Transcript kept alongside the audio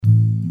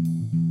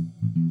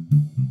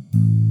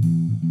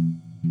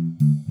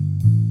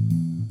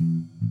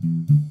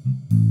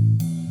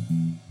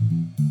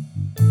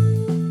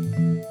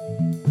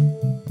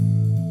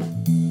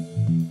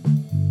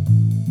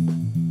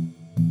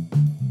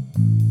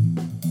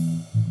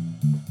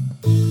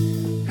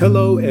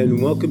Hello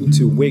and welcome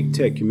to Wake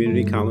Tech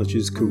Community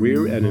College's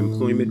Career and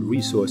Employment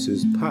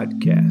Resources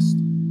podcast.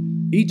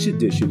 Each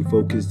edition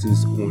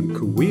focuses on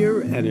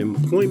career and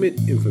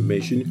employment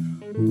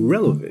information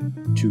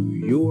relevant to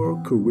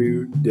your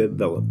career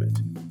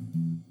development.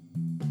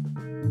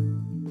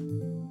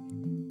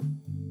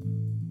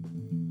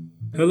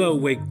 Hello,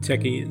 Wake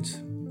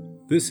Techians.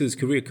 This is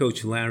career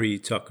coach Larry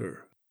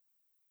Tucker.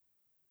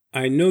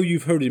 I know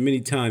you've heard it many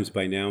times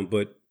by now,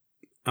 but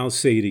I'll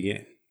say it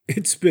again.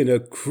 It's been a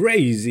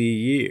crazy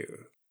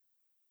year.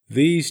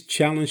 These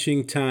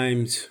challenging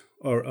times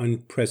are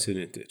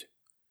unprecedented.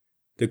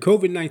 The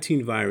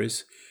COVID-19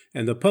 virus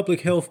and the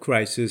public health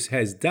crisis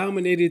has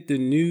dominated the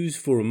news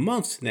for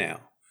months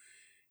now,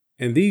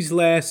 and these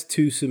last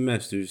 2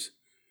 semesters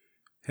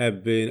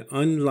have been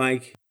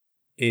unlike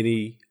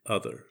any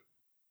other.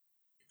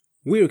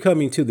 We are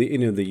coming to the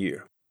end of the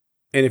year,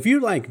 and if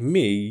you're like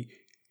me,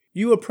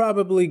 you are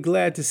probably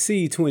glad to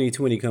see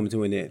 2020 come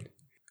to an end.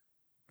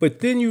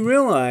 But then you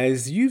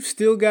realize you've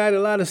still got a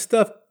lot of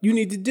stuff you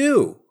need to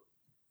do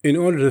in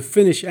order to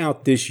finish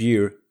out this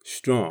year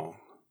strong.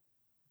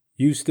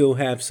 You still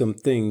have some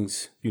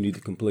things you need to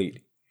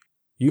complete.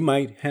 You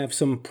might have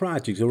some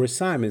projects or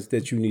assignments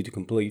that you need to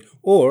complete,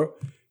 or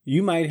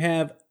you might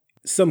have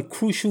some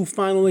crucial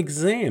final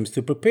exams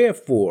to prepare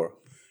for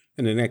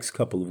in the next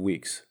couple of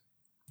weeks.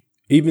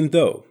 Even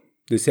though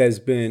this has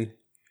been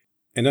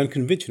an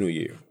unconventional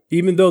year,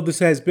 even though this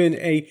has been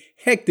a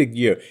hectic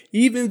year,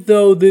 even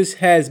though this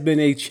has been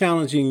a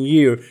challenging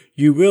year,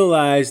 you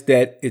realize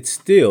that it's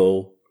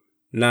still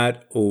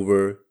not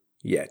over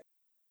yet.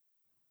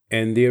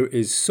 And there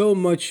is so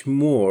much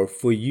more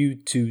for you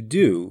to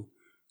do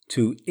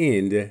to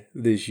end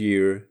this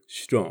year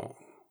strong,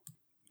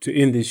 to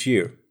end this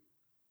year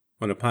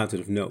on a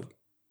positive note.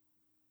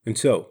 And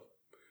so,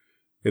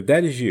 if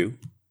that is you,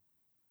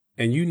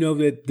 and you know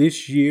that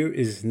this year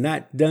is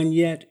not done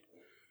yet,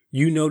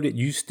 you know that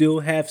you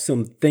still have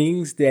some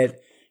things that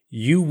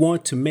you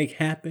want to make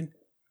happen,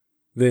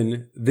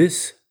 then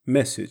this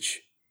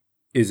message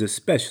is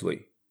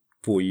especially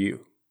for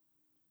you.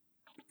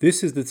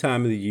 This is the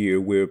time of the year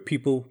where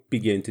people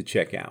begin to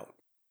check out.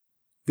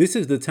 This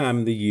is the time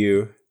of the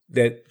year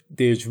that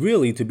there's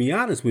really, to be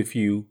honest with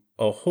you,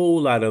 a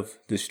whole lot of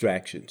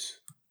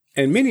distractions.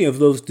 And many of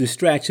those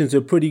distractions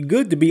are pretty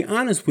good, to be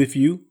honest with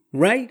you,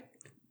 right?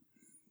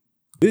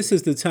 This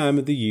is the time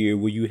of the year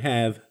where you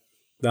have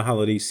the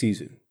holiday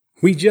season.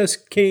 We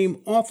just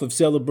came off of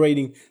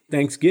celebrating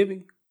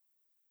Thanksgiving.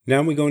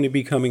 Now we're going to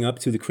be coming up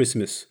to the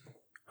Christmas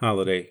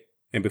holiday.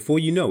 And before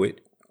you know it,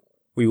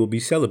 we will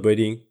be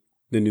celebrating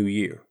the new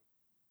year.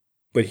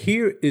 But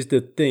here is the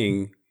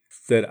thing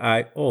that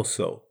I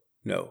also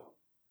know.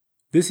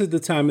 This is the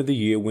time of the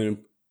year when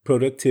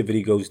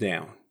productivity goes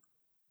down.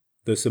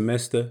 The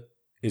semester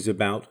is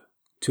about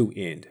to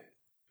end.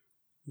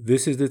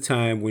 This is the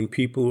time when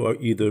people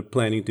are either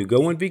planning to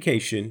go on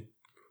vacation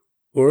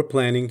or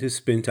planning to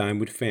spend time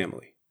with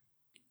family.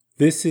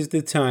 This is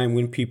the time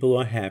when people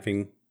are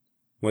having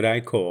what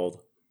I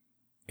call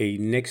a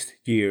next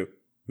year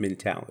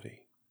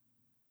mentality.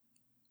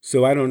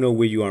 So I don't know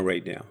where you are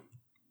right now.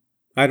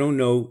 I don't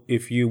know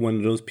if you're one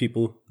of those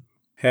people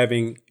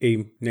having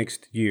a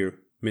next year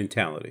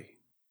mentality.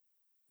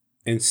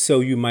 And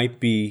so you might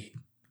be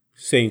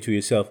saying to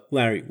yourself,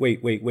 Larry,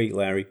 wait,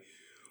 Larry.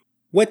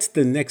 What's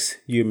the next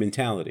year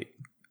mentality?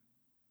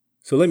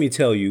 So let me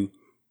tell you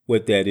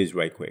what that is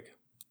right quick.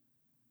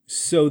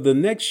 So the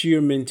next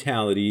year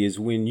mentality is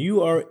when you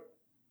are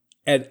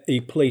at a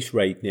place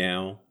right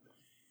now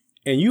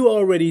and you're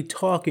already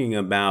talking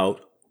about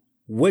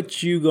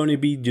what you're going to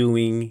be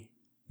doing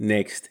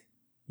next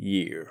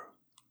year.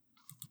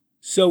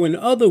 So in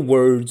other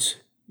words,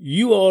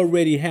 you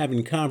already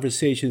having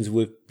conversations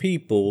with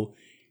people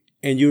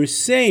and you're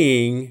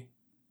saying,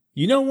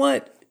 you know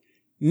what?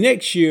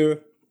 Next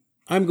year,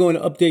 I'm going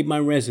to update my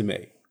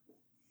resume.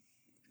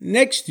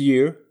 Next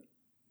year,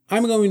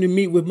 I'm going to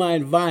meet with my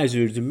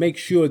advisor to make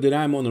sure that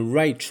I'm on the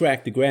right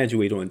track to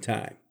graduate on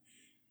time.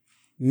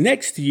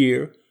 Next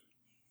year,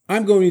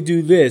 I'm going to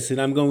do this and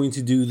I'm going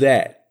to do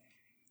that.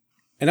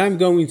 And I'm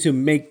going to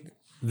make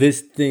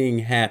this thing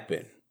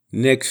happen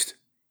next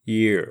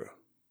year.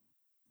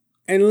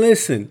 And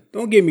listen,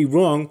 don't get me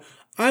wrong.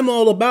 I'm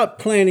all about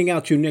planning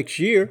out your next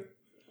year.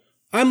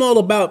 I'm all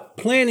about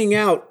planning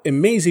out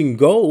amazing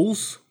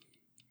goals.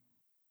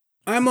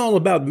 I'm all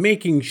about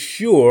making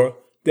sure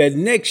that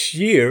next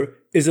year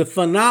is a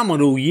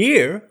phenomenal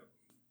year.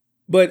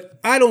 But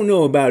I don't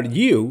know about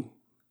you,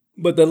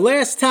 but the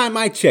last time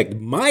I checked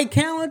my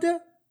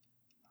calendar,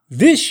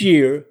 this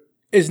year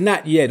is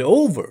not yet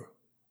over.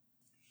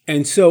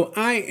 And so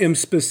I am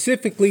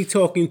specifically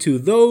talking to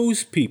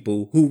those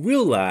people who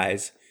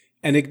realize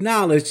and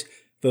acknowledge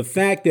the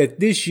fact that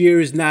this year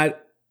is not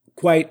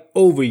quite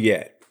over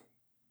yet.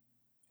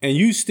 And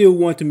you still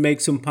want to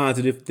make some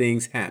positive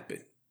things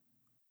happen.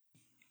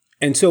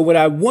 And so what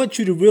I want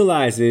you to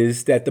realize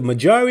is that the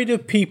majority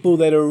of people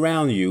that are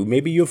around you,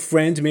 maybe your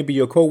friends, maybe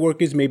your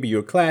coworkers, maybe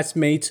your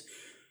classmates,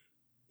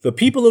 the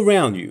people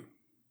around you,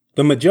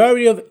 the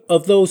majority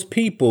of those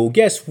people,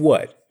 guess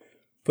what?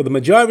 For the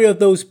majority of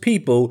those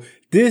people,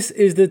 this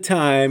is the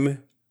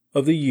time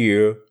of the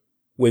year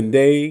when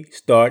they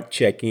start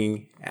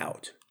checking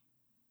out.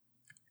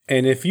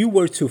 And if you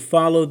were to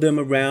follow them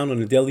around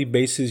on a daily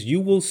basis,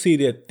 you will see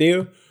that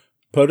their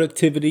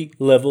productivity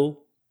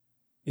level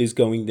is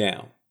going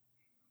down.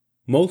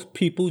 Most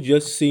people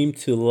just seem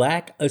to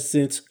lack a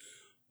sense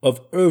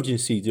of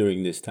urgency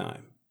during this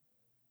time.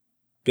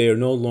 They are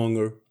no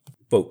longer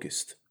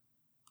focused.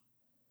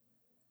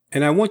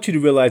 And I want you to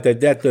realize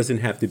that that doesn't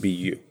have to be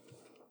you.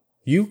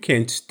 You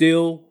can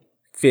still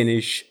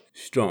finish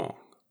strong.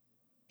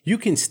 You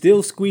can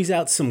still squeeze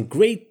out some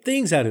great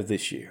things out of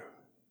this year.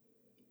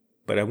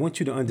 But I want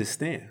you to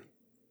understand,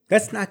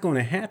 that's not going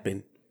to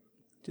happen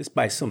just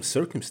by some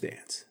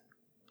circumstance.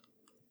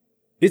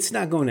 It's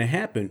not going to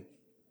happen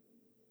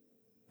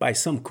by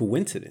some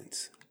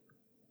coincidence.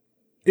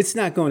 It's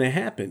not going to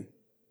happen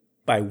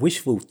by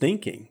wishful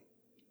thinking.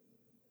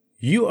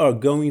 You are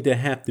going to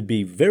have to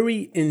be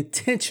very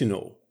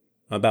intentional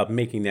about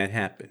making that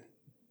happen.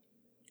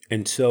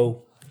 And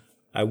so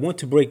I want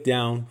to break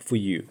down for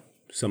you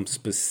some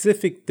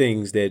specific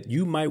things that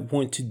you might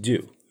want to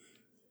do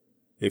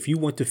if you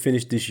want to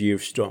finish this year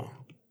strong.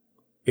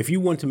 If you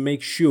want to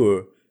make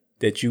sure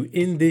that you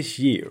end this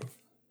year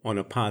on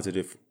a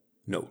positive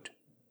note.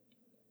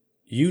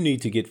 You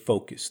need to get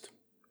focused.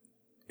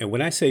 And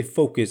when I say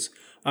focus,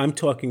 I'm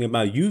talking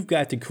about you've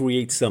got to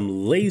create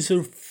some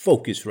laser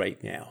focus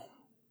right now.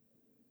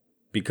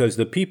 Because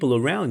the people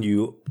around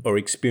you are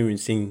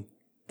experiencing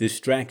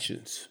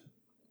distractions.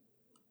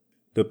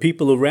 The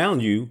people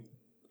around you,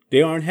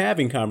 they aren't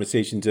having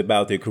conversations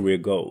about their career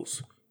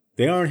goals.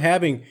 They aren't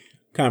having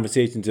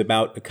conversations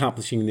about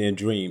accomplishing their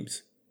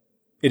dreams.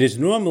 It is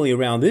normally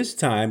around this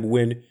time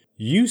when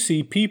you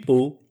see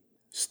people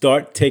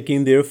start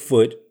taking their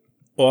foot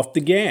off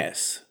the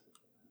gas.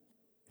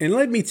 And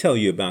let me tell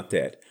you about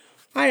that.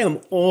 I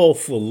am all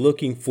for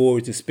looking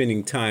forward to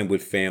spending time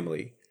with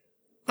family.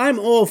 I'm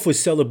all for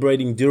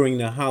celebrating during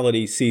the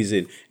holiday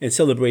season and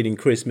celebrating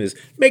Christmas.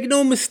 Make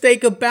no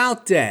mistake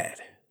about that.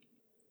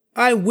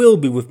 I will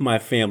be with my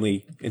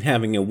family and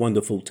having a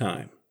wonderful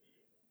time.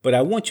 But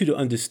I want you to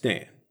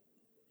understand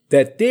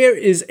that there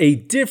is a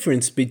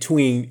difference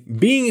between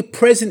being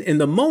present in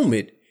the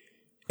moment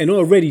and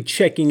already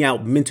checking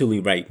out mentally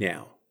right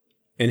now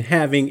and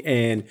having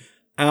an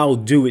I'll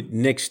do it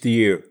next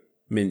year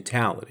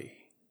mentality.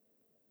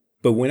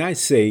 But when I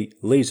say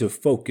laser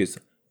focus,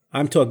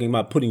 I'm talking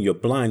about putting your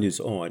blinders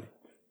on.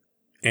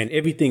 And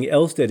everything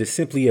else that is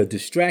simply a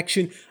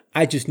distraction,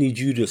 I just need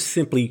you to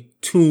simply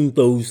tune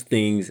those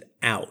things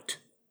out.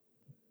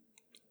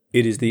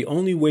 It is the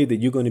only way that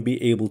you're going to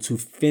be able to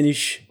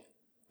finish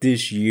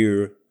this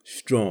year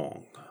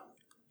strong.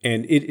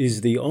 And it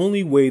is the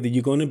only way that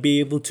you're going to be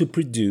able to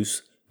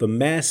produce the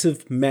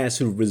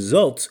massive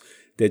results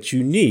that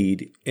you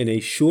need in a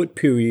short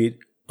period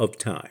of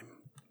time.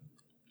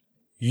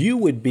 You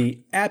would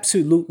be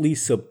absolutely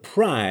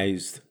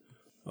surprised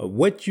of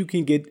what you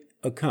can get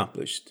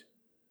accomplished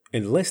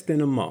in less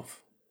than a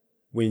month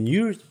when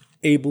you're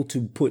able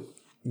to put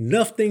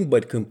nothing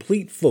but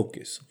complete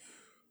focus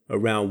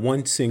around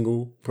one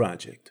single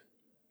project,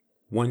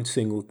 one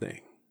single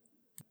thing.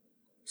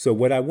 So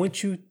what I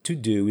want you to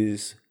do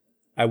is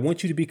I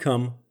want you to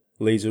become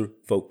laser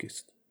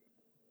focused.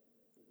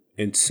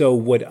 And so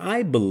what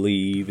I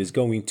believe is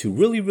going to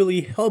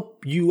really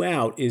help you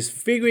out is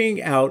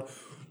figuring out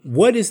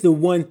what is the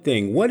one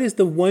thing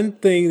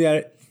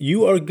that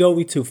you are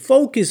going to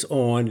focus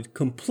on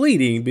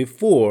completing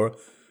before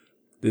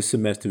the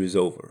semester is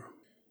over.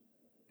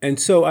 And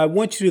so I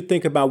want you to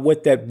think about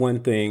what that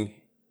one thing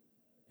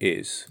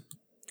is.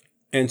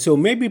 And so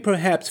maybe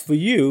perhaps for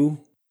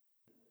you,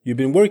 you've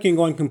been working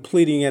on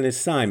completing an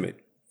assignment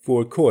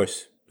for a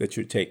course that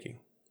you're taking.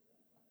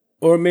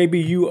 Or maybe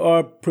you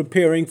are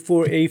preparing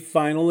for a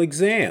final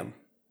exam.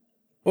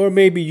 Or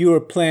maybe you are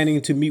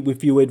planning to meet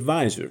with your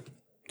advisor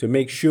to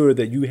make sure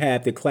that you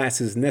have the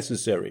classes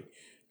necessary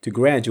to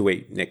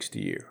graduate next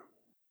year.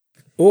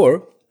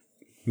 Or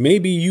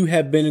maybe you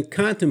have been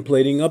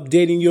contemplating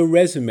updating your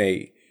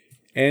resume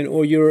and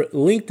or your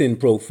LinkedIn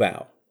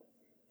profile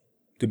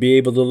to be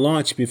able to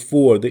launch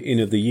before the end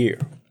of the year.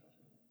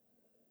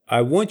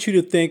 I want you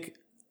to think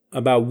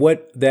about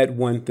what that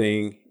one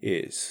thing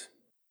is.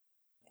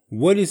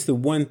 What is the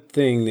one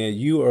thing that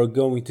you are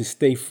going to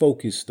stay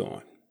focused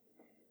on?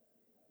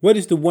 What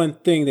is the one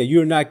thing that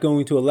you're not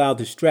going to allow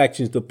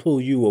distractions to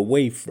pull you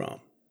away from?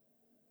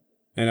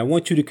 And I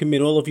want you to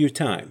commit all of your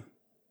time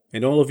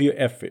and all of your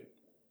effort,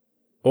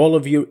 all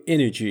of your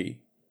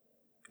energy,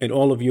 and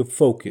all of your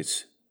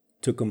focus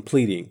to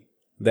completing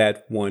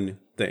that one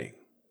thing.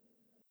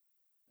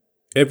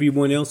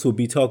 Everyone else will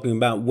be talking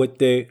about what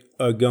they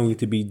are going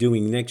to be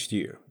doing next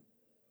year.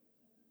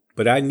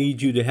 But I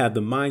need you to have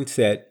the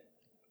mindset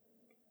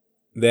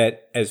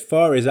that as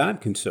far as I'm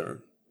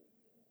concerned,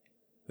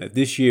 that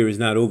this year is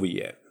not over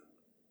yet.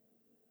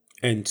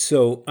 And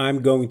so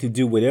I'm going to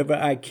do whatever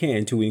I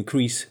can to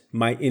increase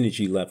my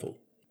energy level,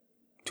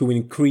 to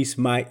increase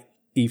my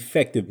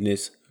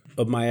effectiveness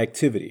of my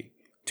activity,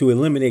 to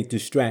eliminate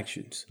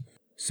distractions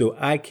so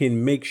I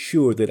can make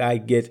sure that I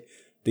get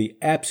the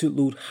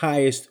absolute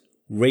highest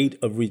rate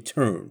of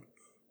return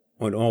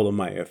on all of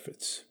my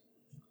efforts.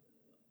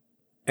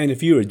 And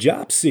if you're a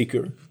job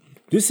seeker,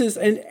 this is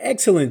an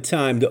excellent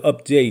time to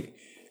update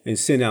and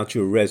send out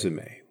your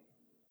resume.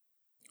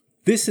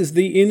 This is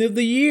the end of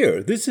the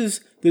year. This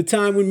is the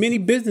time when many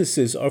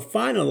businesses are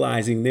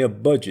finalizing their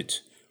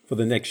budgets for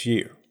the next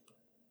year.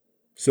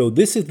 So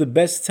this is the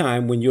best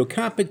time when your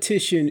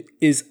competition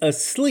is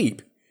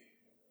asleep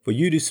for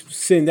you to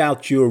send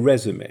out your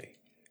resume,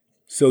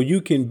 so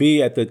you can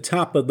be at the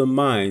top of the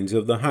minds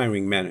of the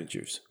hiring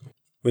managers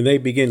when they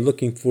begin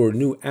looking for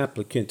new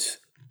applicants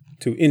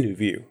to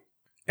interview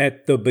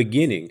at the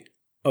beginning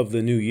of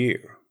the new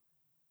year.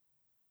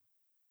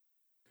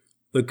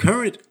 The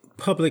current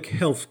public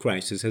health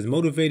crisis has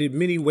motivated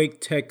many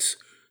Wake Tech's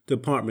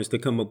departments to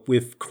come up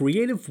with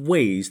creative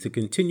ways to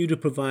continue to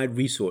provide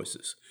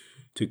resources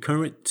to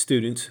current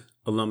students,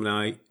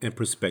 alumni, and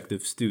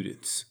prospective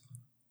students.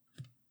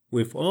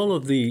 With all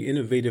of the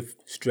innovative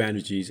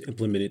strategies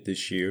implemented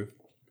this year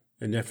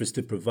and efforts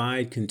to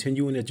provide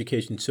continuing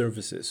education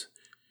services,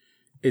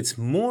 it's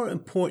more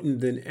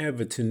important than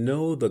ever to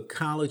know the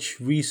college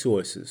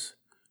resources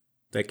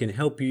that can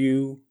help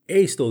you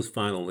ace those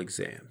final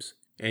exams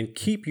and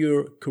keep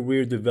your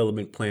career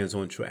development plans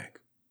on track.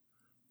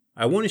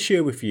 I want to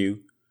share with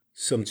you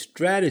some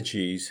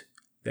strategies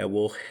that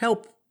will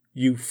help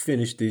you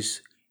finish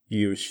this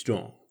year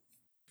strong.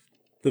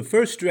 The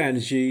first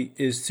strategy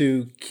is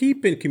to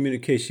keep in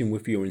communication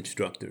with your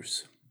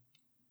instructors.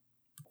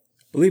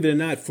 Believe it or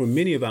not, for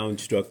many of our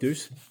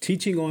instructors,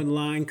 teaching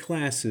online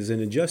classes and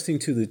adjusting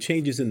to the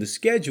changes in the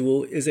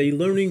schedule is a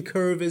learning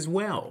curve as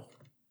well.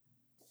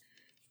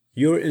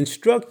 Your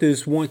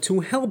instructors want to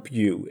help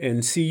you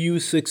and see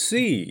you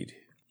succeed.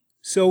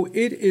 So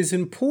it is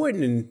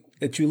important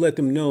that you let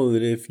them know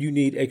that if you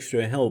need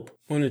extra help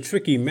on a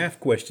tricky math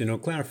question or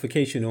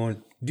clarification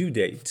on due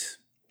dates,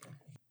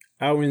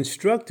 our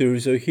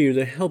instructors are here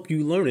to help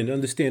you learn and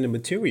understand the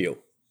material.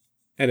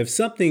 And if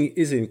something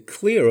isn't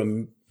clear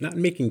or not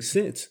making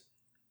sense,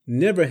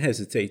 never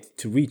hesitate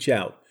to reach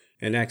out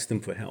and ask them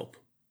for help.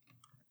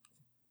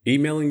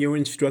 Emailing your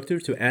instructor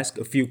to ask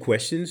a few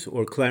questions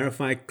or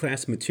clarify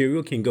class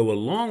material can go a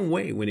long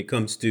way when it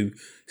comes to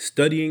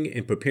studying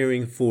and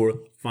preparing for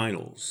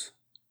finals.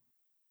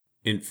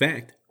 In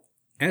fact,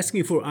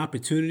 asking for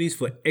opportunities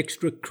for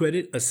extra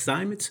credit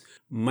assignments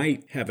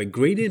might have a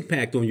great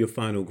impact on your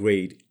final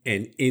grade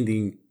and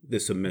ending the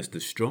semester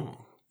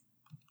strong.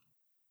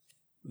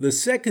 The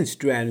second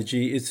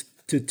strategy is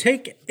to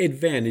take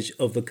advantage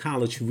of the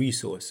college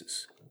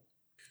resources.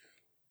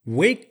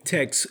 Wake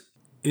Tech's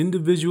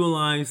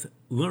Individualized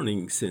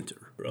Learning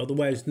Center,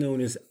 otherwise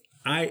known as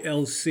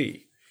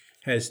ILC,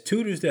 has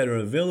tutors that are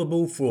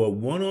available for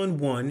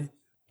one-on-one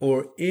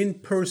or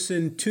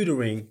in-person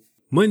tutoring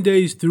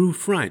Mondays through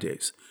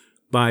Fridays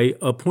by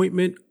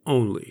appointment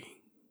only.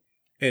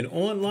 And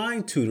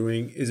online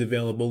tutoring is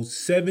available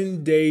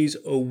 7 days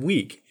a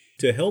week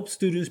to help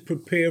students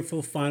prepare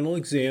for final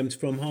exams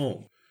from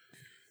home.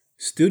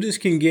 Students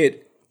can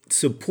get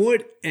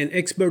support and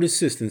expert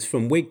assistance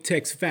from Wake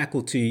Tech's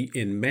faculty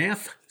in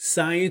math,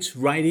 science,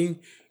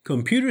 writing,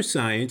 computer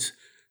science,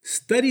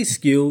 study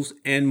skills,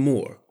 and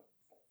more.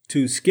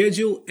 To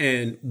schedule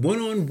an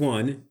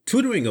one-on-one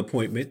tutoring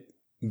appointment,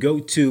 go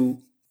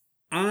to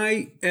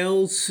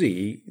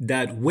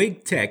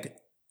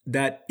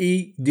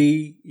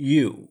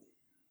ilc.waketech.edu.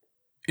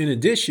 In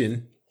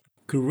addition,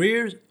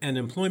 careers and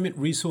employment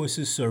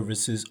resources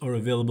services are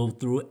available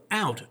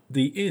throughout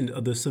the end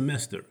of the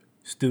semester.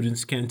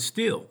 Students can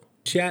still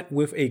chat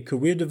with a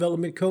career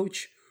development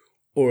coach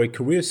or a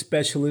career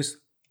specialist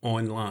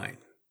online.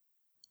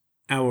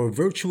 Our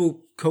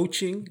virtual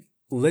coaching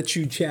lets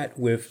you chat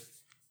with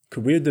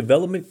career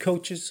development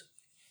coaches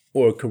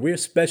or career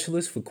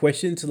specialists for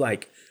questions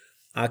like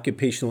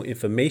occupational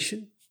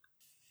information,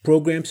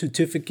 program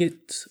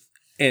certificates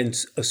and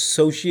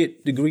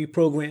associate degree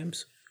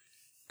programs,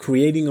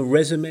 creating a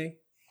resume,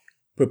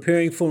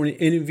 preparing for an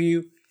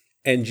interview,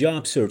 and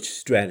job search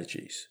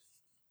strategies.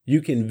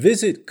 You can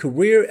visit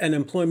career and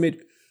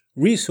employment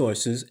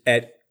resources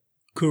at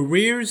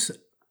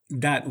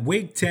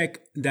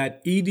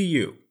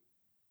careers.waketech.edu.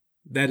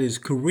 That is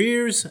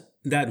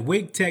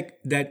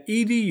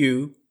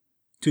careers.waketech.edu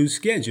to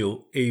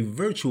schedule a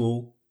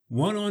virtual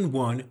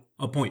one-on-one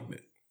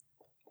appointment.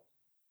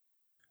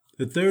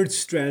 The third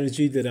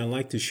strategy that I'd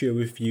like to share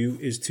with you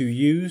is to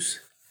use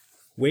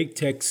Wake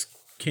Tech's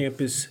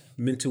campus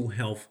mental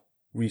health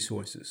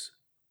resources.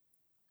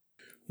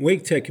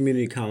 Wake Tech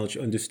Community College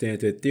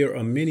understands that there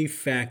are many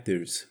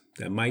factors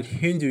that might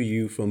hinder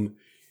you from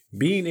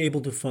being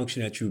able to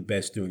function at your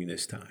best during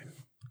this time,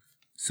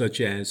 such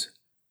as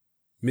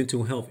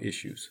mental health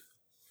issues,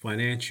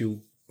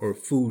 financial or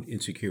food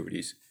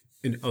insecurities,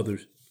 and other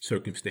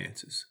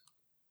circumstances.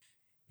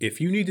 If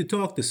you need to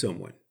talk to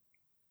someone,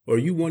 or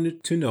you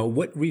wanted to know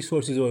what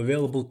resources are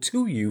available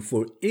to you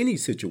for any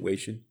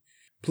situation,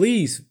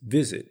 please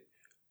visit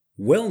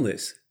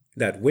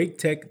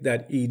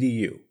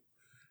wellness.waketech.edu.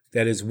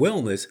 That is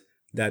wellness.waketech.edu.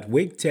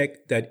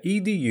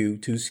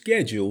 www.waketech.edu to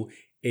schedule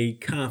a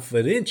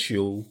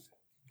confidential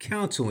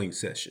counseling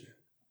session.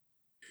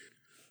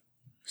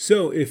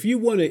 So if you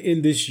want to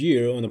end this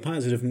year on a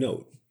positive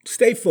note,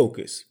 stay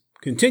focused,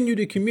 continue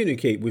to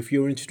communicate with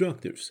your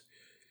instructors,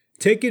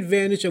 take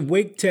advantage of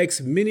Wake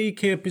Tech's many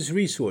campus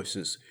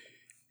resources,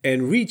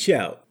 and reach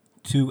out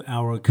to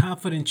our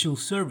confidential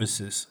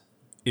services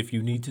if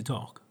you need to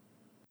talk.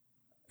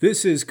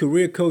 This is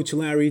Career Coach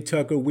Larry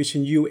Tucker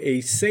wishing you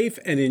a safe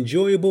and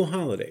enjoyable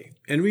holiday.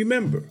 And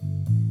remember,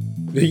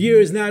 the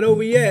year is not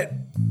over yet,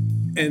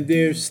 and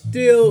there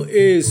still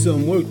is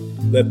some work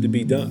left to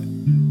be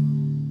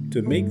done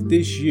to make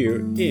this year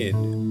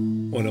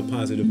end on a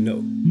positive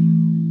note.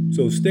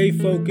 So stay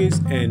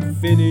focused and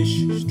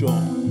finish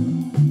strong.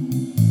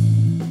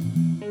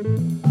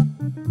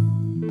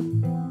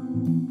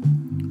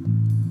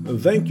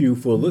 Thank you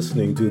for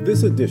listening to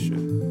this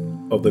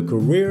edition of the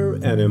Career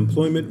and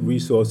Employment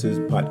Resources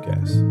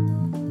Podcast.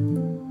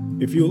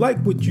 If you like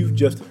what you've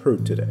just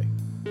heard today,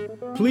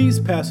 please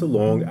pass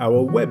along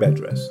our web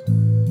address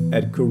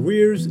at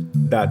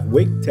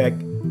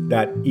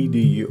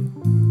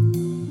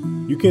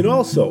careers.waketech.edu. You can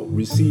also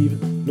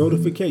receive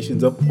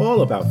notifications of all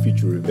of our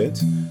future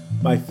events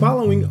by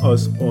following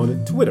us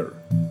on Twitter,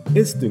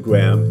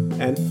 Instagram,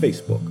 and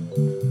Facebook.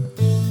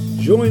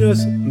 Join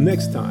us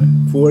next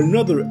time for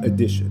another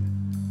edition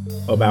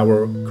of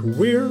our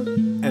Career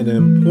and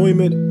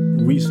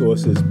Employment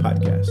Resources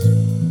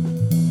Podcast.